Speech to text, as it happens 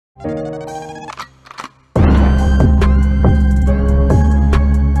What's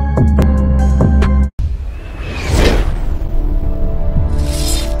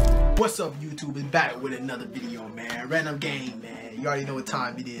up, YouTube? It's back with another video, man. Random game, man. You already know what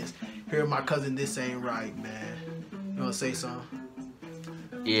time it is. Here, my cousin, this ain't right, man. You wanna say something?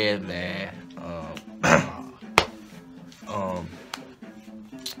 Yeah, man.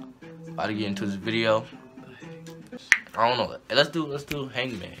 About to get into this video. I don't know. Let's do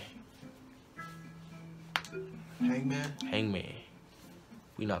Hangman. Hangman? Hangman.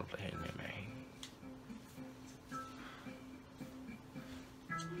 We know how to play Hangman, man.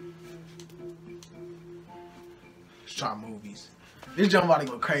 Let's try movies. This jump about to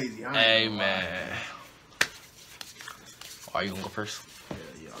go crazy. Hey, man. Are you gonna go first?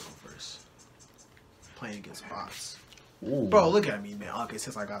 Yeah, I'll go first. Playing against bots. Ooh. Bro, look at me, man. Okay,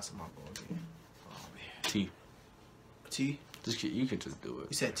 since I got some, I'll go again. Oh, man. T. T? You can just do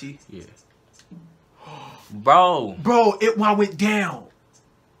it. You said T? Yeah. Bro, it went down.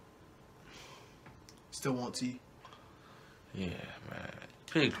 Still want T? Yeah, man.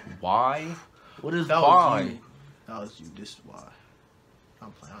 Pick Y? What is That Y? was you. That was you. This is why.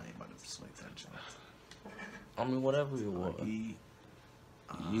 I'm playing. I ain't about to select that jump. I mean, whatever it was. E.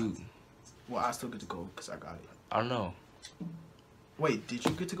 You. Well, I still get to go because I got it. I don't know. Wait, did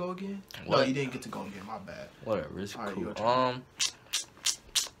you get to go again? What? No, you didn't get to go again. My bad. Whatever. It's All right, cool. your turn.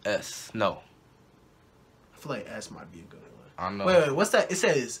 S. No. I feel like S might be a good one. I know. Wait, what's that? It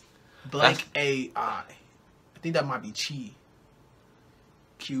says blank AI. I think that might be Chi.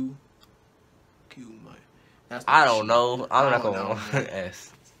 Q might. That's I don't know. I'm not don't gonna know,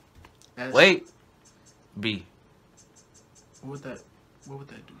 S. S. Wait. B. What would that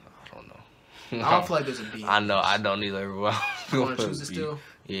do? I don't know. I don't feel like there's a B. I know. I don't either. You want to choose it still?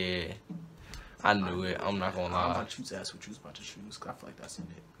 Yeah. I knew it. I'm not gonna I'm lie. about to choose S. What you was about to choose? Cause I feel like that's in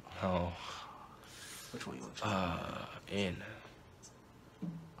it. Oh. Which one you want to choose? N.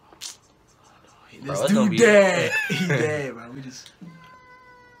 This Bro, dude dead. He dead, man. We just.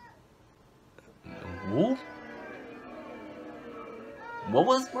 Who? What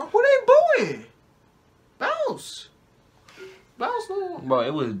was? Bro, who they booing? Bounce. Bounce, no. Bro,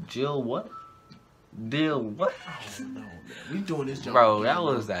 it was Jill what? Dill what? Oh no, man. We doing this jump. Bro, again, that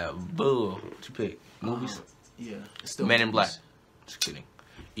was that bull. What you pick? Movies? Yeah. It's still Men in movies. Black. Just kidding.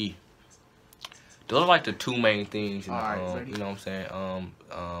 E. Those are like the two main things. You know, Alright, you know what I'm saying?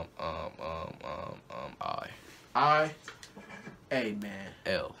 I. Hey, man.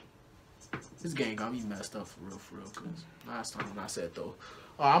 L. This game got me messed up for real, cause last time when I said though.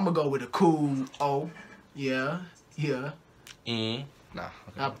 I'm gonna go with a cool O. Yeah. N. Nah.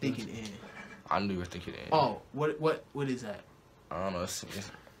 Okay. I'm thinking N. I knew you were thinking N. Oh, what is that? I don't know.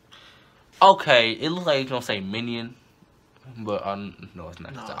 Okay, it looks like it's gonna say minion, but no, it's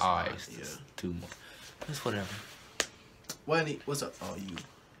not. No, It's the it's eyes. not, It's yeah. two more. It's whatever. What's up? Oh, you.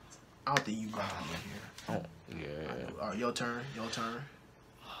 I don't think you got me in here. Oh, yeah. Alright, your turn.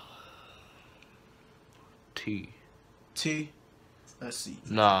 T. T. Let's see.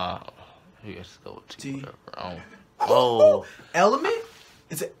 Nah. Let's go with T. T. Whatever. I don't. Oh. Element?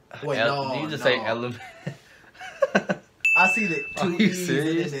 Is it? Wait, no. Did you just no. say element? I see the Are two you E's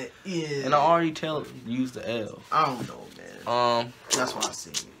serious? and the N. And I already use the L. I don't know, man. That's why I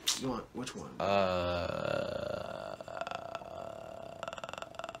see it. You want which one?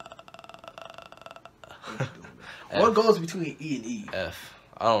 What goes between E and E? F.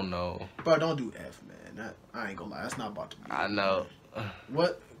 I don't know. Bro, don't do F, man. I ain't gonna lie. That's not about to be. I know.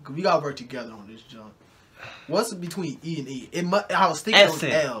 What? We gotta work together on this jump. What's between E and E? I was thinking it was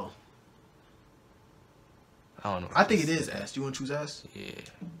L. I don't know. I think it is S. You want to choose S? Yeah.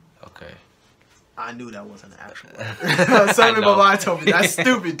 Okay. I knew that wasn't an actual word. Something in my mind told me that's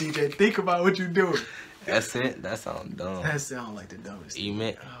stupid, DJ. Think about what you're doing. That's it. That sounds dumb. That sounds like the dumbest thing.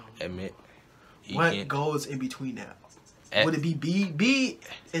 Emit. Emit. What goes in between that? Would it be B? B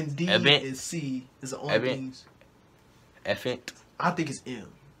and D and C is the only things. Effant. I think it's M.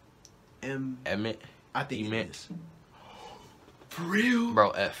 M. Emit. I think Emit. it is. For real?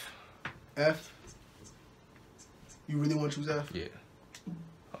 Bro, F. F? You really want to choose F? Yeah.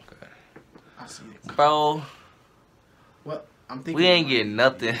 Okay. I see it. Bro. What? I'm thinking. We ain't getting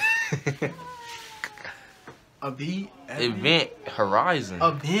nothing. A V? Event Horizon.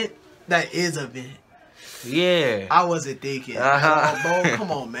 Event? That is a vent. Yeah. I wasn't thinking. Bro,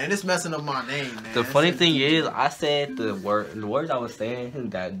 come on, man. It's messing up my name, man. The funny thing is, I said the words I was saying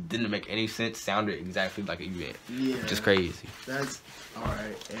that didn't make any sense sounded exactly like an event. Yeah. Which is crazy. That's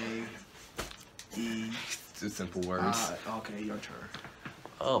alright. A, E. Just simple words. Okay, your turn.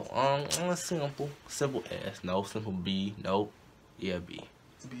 Oh, simple S. No, simple B. Nope. Yeah, B.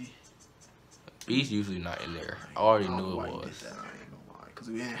 B. B's usually not in there. I already knew it Why you did was. that, I ain't gonna lie. Because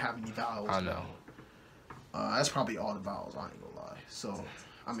we didn't have any vowels. I know. That's probably all the vowels, I ain't gonna lie. So,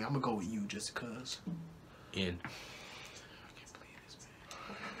 I mean, I'm gonna go with you just because. N. I can't believe this,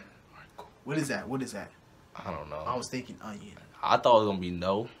 man. Alright, cool. What is that? What is that? I don't know. I was thinking onion. I thought it was gonna be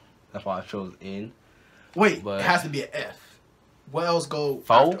no. That's why I chose N. Wait, but it has to be an F. What else go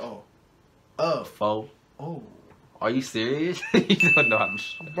Fo? after O? Fo. Oh. Are you serious? You don't know how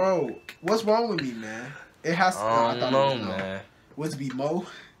to. Bro, what's wrong with me, man? It has to. I don't know, it was man. What's be Mo?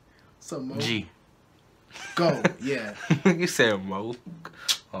 Some Mo? G. Go, yeah. You said Mo.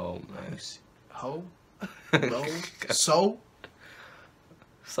 Oh man. Ho? Lo? So?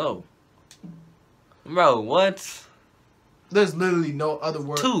 So. Bro, what? There's literally no other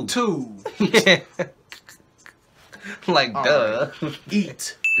word. Two. Yeah. Like, All duh. right.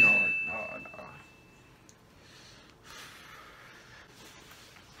 Eat. No.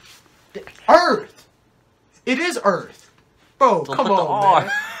 Earth. It is Earth. Bro, So come put the on, R.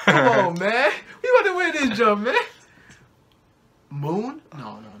 man. Come on, man. We about to win this jump, man. Moon?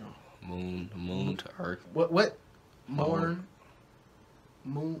 No. Moon to Earth. What? Mourn?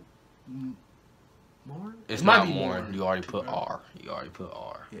 Moon? Morn? It's It might not be Morn. You already put Right. R. You already put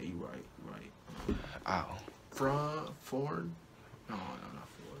R. Yeah, you right. Ow. Forn? No, not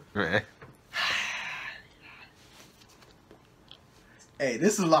Forn. Man. Hey,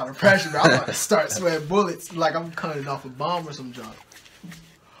 this is a lot of pressure, man. I'm about to start sweating bullets like I'm cutting off a bomb or some junk.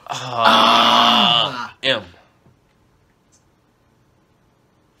 M.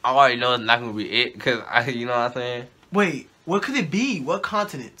 I already know it's not gonna be it, cause you know what I'm saying. Wait, what could it be? What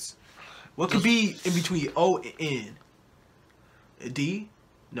continents? What could be in between O and N? D?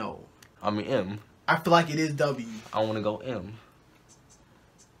 No. I mean M. I feel like it is W. I want to go M.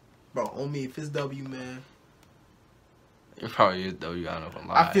 Bro, only if it's W, man. It probably is W. I don't know if I'm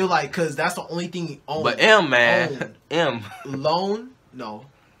lying. I feel like, cause that's the only thing on. But M, man. Own. M. Loan? No.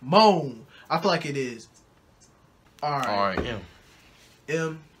 Moan. I feel like it is. Alright. Alright, M.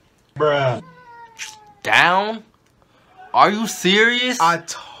 M. Bruh. Down? Are you serious? I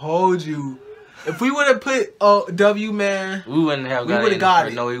told you. If we would have put W, man, we wouldn't have we got would have got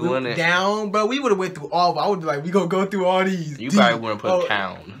it. No, we wouldn't. Down, bro. We would have went through all. I would be like, we gonna go through all these. You D. probably wouldn't put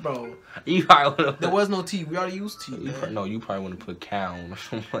Town. Bro. You probably would have. There was no T. We already used T, man. No, you probably wouldn't put Count or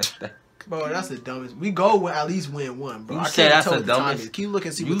something like that. Bro, that's the dumbest. We go with at least win one, bro. You I said can't that's tell the what the time dumbest? is. Can you look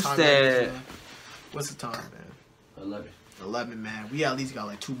and see You what time said- it is, man? What's the time, man? 11. 11, man. We at least got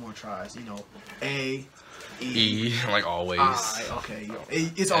like 2 more tries. You know, A, E, E, like always. I. Okay,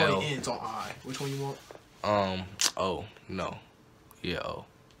 it's L. already ends on I. Which one you want? O. No. Yeah, O.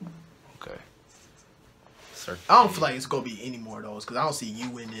 Okay. Circle. I don't feel like it's gonna be any more of those because I don't see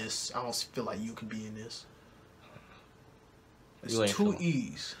you in this. I don't feel like you can be in this. It's You ain't 2 feeling-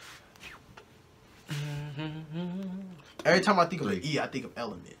 E's. Every time I think of an E, I think of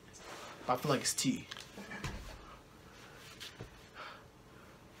element. But I feel like it's T.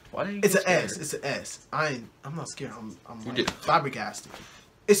 Why did you It's get an S. scared? It's an S. I'm not scared. I'm You like did- flabbergasted.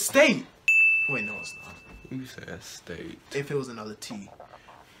 It's state. Wait, no, it's not. You said state. If it was another T.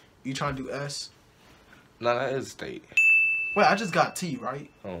 You trying to do S? No, that is state. Wait, I just got T, right?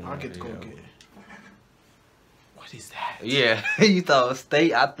 Oh, I get to go yeah. again. What is that? Yeah, you thought it was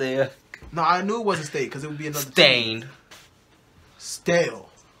state out there. No, I knew it wasn't state because it would be another T. Stain. Stale.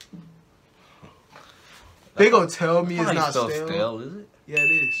 They gonna tell me That's it's how not you spell stale. stale, is it? Yeah, it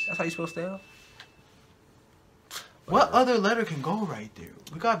is. That's how you spell stale? What other letter can go right there?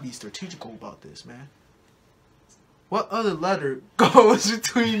 We gotta be strategical about this, man. What other letter goes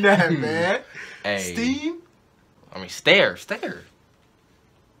between that, man? A. Steam? I mean, stare.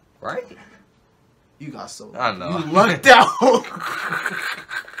 Right? You got so. I know. You lucked out.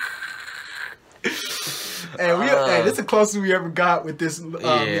 Hey, this is the closest we ever got with this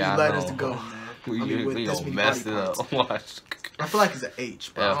many I letters know. to go, man. We with this gonna many mess body it parts. up. Watch. I feel like it's an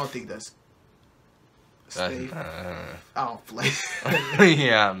H, but I F. don't think that's. That's- Safe. I don't play.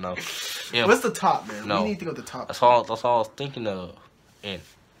 Yeah, I know. M. What's the top, man? No. We need to go to the top. That's all I was thinking of. N.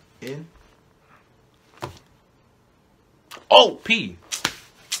 N? Oh, P.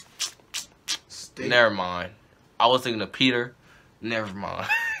 State. Never mind. I was thinking of Peter. Never mind.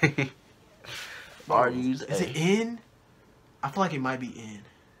 Is it N? I feel like it might be N.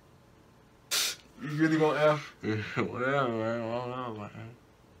 You really want F? Whatever, man.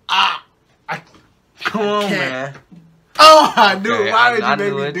 Ah! Come on, can't. man. Oh, I knew Okay, it. Why would I you make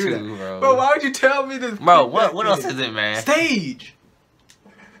knew me it do too, that? bro. Why would you tell me to? Bro, pick what that else N? is it, man? Stage.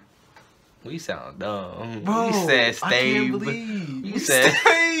 Bro, You sound dumb. You said I can't stave. believe. You said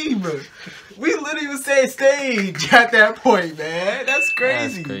stave. We literally was saying stage at that point, man. That's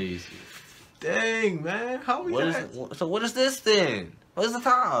crazy. That's crazy. Dang, man. How we got? So what is this then? What is the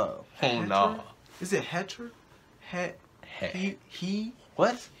top? Oh no. Is it Heter? He?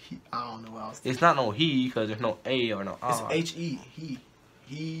 What? He, I don't know what else. It's not no he because there's no A or no I. It's H-E.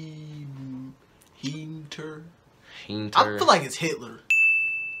 Heter. Hinter. I feel like it's Hitler,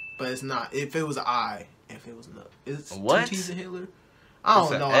 but it's not. If it was an I, if it was no, it's what? 2 T's in Hitler. I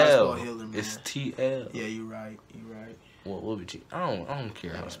don't know how to spell Hitler, man. It's T-L. Yeah, you're right. You're right. What would be T? I don't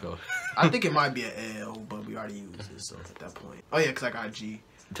care how to spell it. I think it might be an L, but we already used it, so at that point. Oh yeah, because I got a G.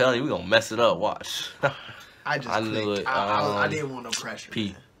 I'm telling you, we gonna mess it up. Watch. I knew it. I didn't want no pressure.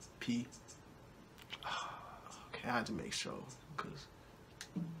 P. Man. P. Okay, I had to make sure because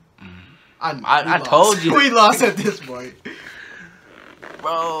I told you we lost at this point,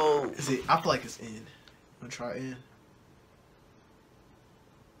 bro. Is it? I feel like it's N. I'm gonna try N.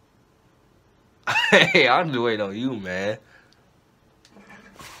 Hey, I'm just waiting on you, man.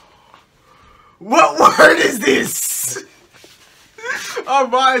 What word is this? Our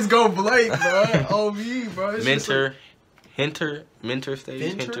minds go blank, bro. Oh me, bro. It's Mentor, like... mentor stage,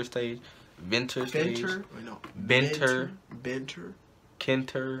 Venter? Venter stage, Benter? Wait, no. Benter, Benter.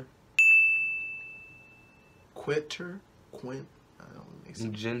 Kinter, Quitter. Quint. I don't make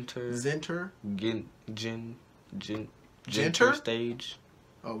sense. Genter, Zenter. Genter stage.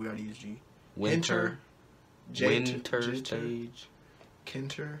 Oh, we already used G. Winter, Winter Jinter. stage,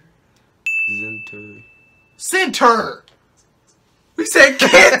 Kinter. Zenter. Center. We said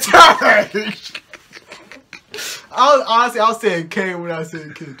Kinter. I was saying K when I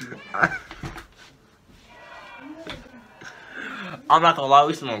said Kinter. I'm not gonna lie,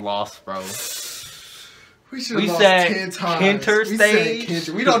 we should have lost, bro. We should have lost said 10 times. Kinter We stage.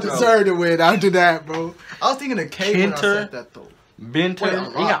 said Kinter. We don't deserve to win after that, bro. I was thinking of K when I Kinter. said that though. Benter, Wait,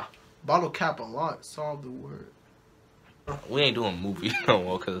 unlock. yeah. Bottle cap unlocked. Solve the word. We ain't doing movies no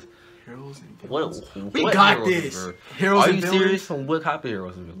more, cause Heroes and what? villains. We what got heroes this. and villains? Heroes Are and you villains. serious? From what type of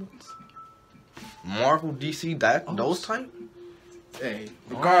heroes and villains? Marvel, DC, that those type? Hey,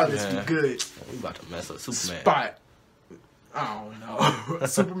 regardless, yeah. we good. We about to mess up Superman. Spot. I don't know.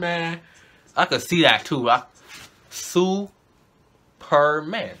 Superman. I could see that too. Superman.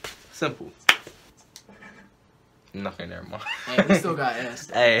 Simple. Nothing there, man. Hey, we still got S.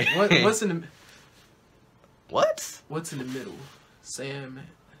 Hey. What's in the? What? What's in the middle? Sam.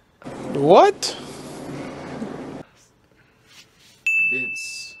 What?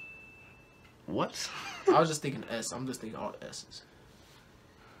 Vince. What? I was just thinking S. I'm just thinking all S's.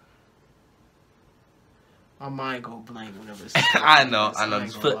 My mind go blank whenever it's I know. I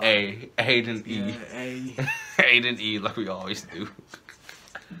Just put A. A then E. Yeah, A. A then E like we always do.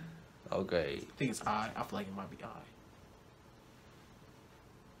 Okay. I think it's I. I feel like it might be I.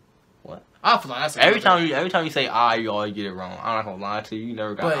 What? I feel like that's Every time you say I, you always get it wrong. I'm not gonna lie to you. You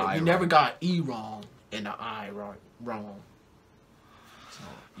never got but I. you never got E wrong and the I wrong. So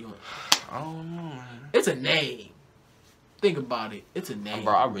I don't know, man. it's a name. Think about it. It's a name.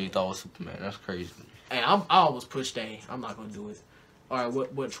 Bro, I really thought it was Superman. That's crazy. Hey, I always pushed A. I'm not gonna do it. All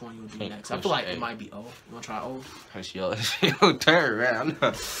right, which one you would do Can't next? I push feel like A. it might be O. You wanna try O? It's your turn, man.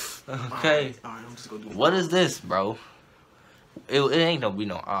 Okay. All right, I'm just gonna do it. What is this, bro? It ain't no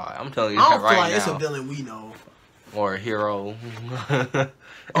I. I'm telling you I don't right feel like now. it's a villain we know. Or a hero.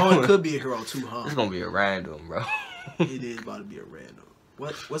 Oh, it could be a hero too, huh? It's gonna be a random, bro. It is about to be a random.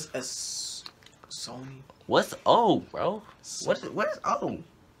 What's S? Sony? What's O, bro? What is O?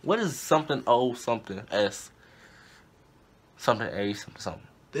 What is something O, something S? Something A, something.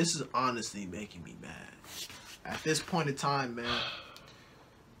 This is honestly making me mad. At this point in time, man,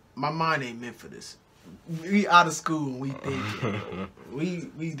 my mind ain't meant for this. We out of school and we thinking.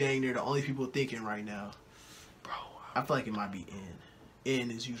 we dang near the only people thinking right now. Bro, I feel like it might be N. N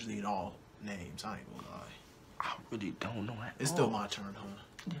is usually in all names. I ain't gonna lie. I really don't know. It's still my turn, huh?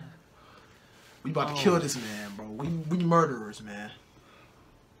 Yeah. We about to kill this man, bro. We murderers, man.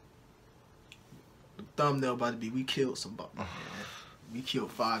 The thumbnail about to be we killed somebody, man. We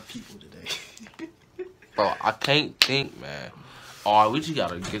killed 5 people today. Bro, I can't think, man. Alright, we just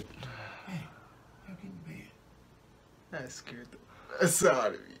gotta get. That scared the mess out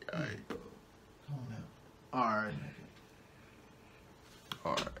of me. Alright. Come on now. Alright.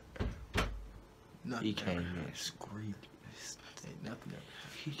 Alright. Nothing He came ever in happened. creepy. Ain't nothing ever.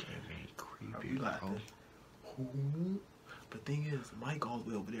 He came in creepy, We got bro. the. But thing is, the mic all the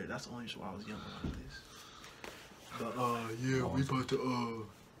way over there. That's the only reason why I was yelling like this. But yeah, we about to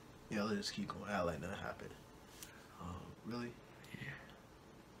yeah, let's just keep going. Act like nothing happened. Really?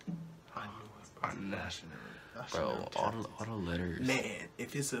 Yeah. I knew it, I know. That's Bro, all the letters. Man,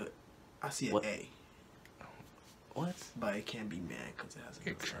 if it's a I see an What? A. What? But it can't be man because it has a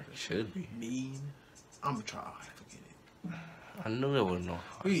It should be. mean. I'm gonna try. Forget it. I knew there was no.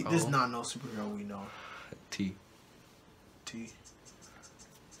 This not no superhero we know. T. T.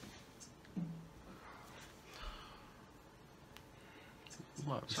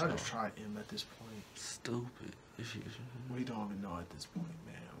 What? Should I just try M at this point? Stupid. We don't even know at this point,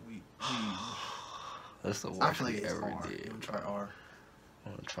 man. We That's the worst I feel like we it's ever R. did. You wanna try R? I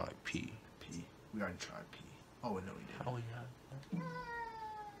want to try P. P. We already tried P. Oh, no, we didn't. Oh yeah.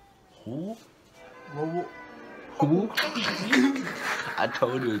 Who? Well, Who? I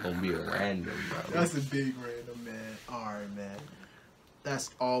told you it was gonna be a random, bro. that's a big random, man. Alright, man.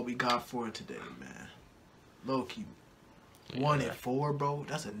 That's all we got for today, man. Low key. 1 and 4, bro.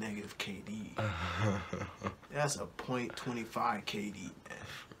 That's a negative KD. That's a .25 KD, man.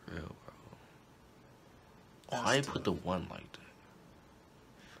 For real, bro. Why you put the 1 like that?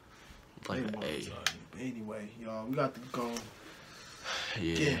 Like an A. But anyway, y'all, we got to go.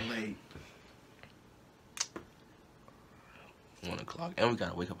 Yeah. Getting late. 1 o'clock. And we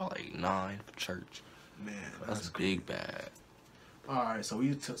gotta wake up at like 9 for church. Man, That's big bad. Alright, so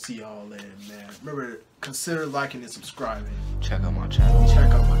we see y'all later, man. Remember, consider liking and subscribing. Check out my channel.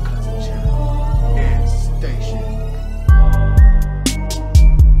 Check out my cousin channel. And stay shit.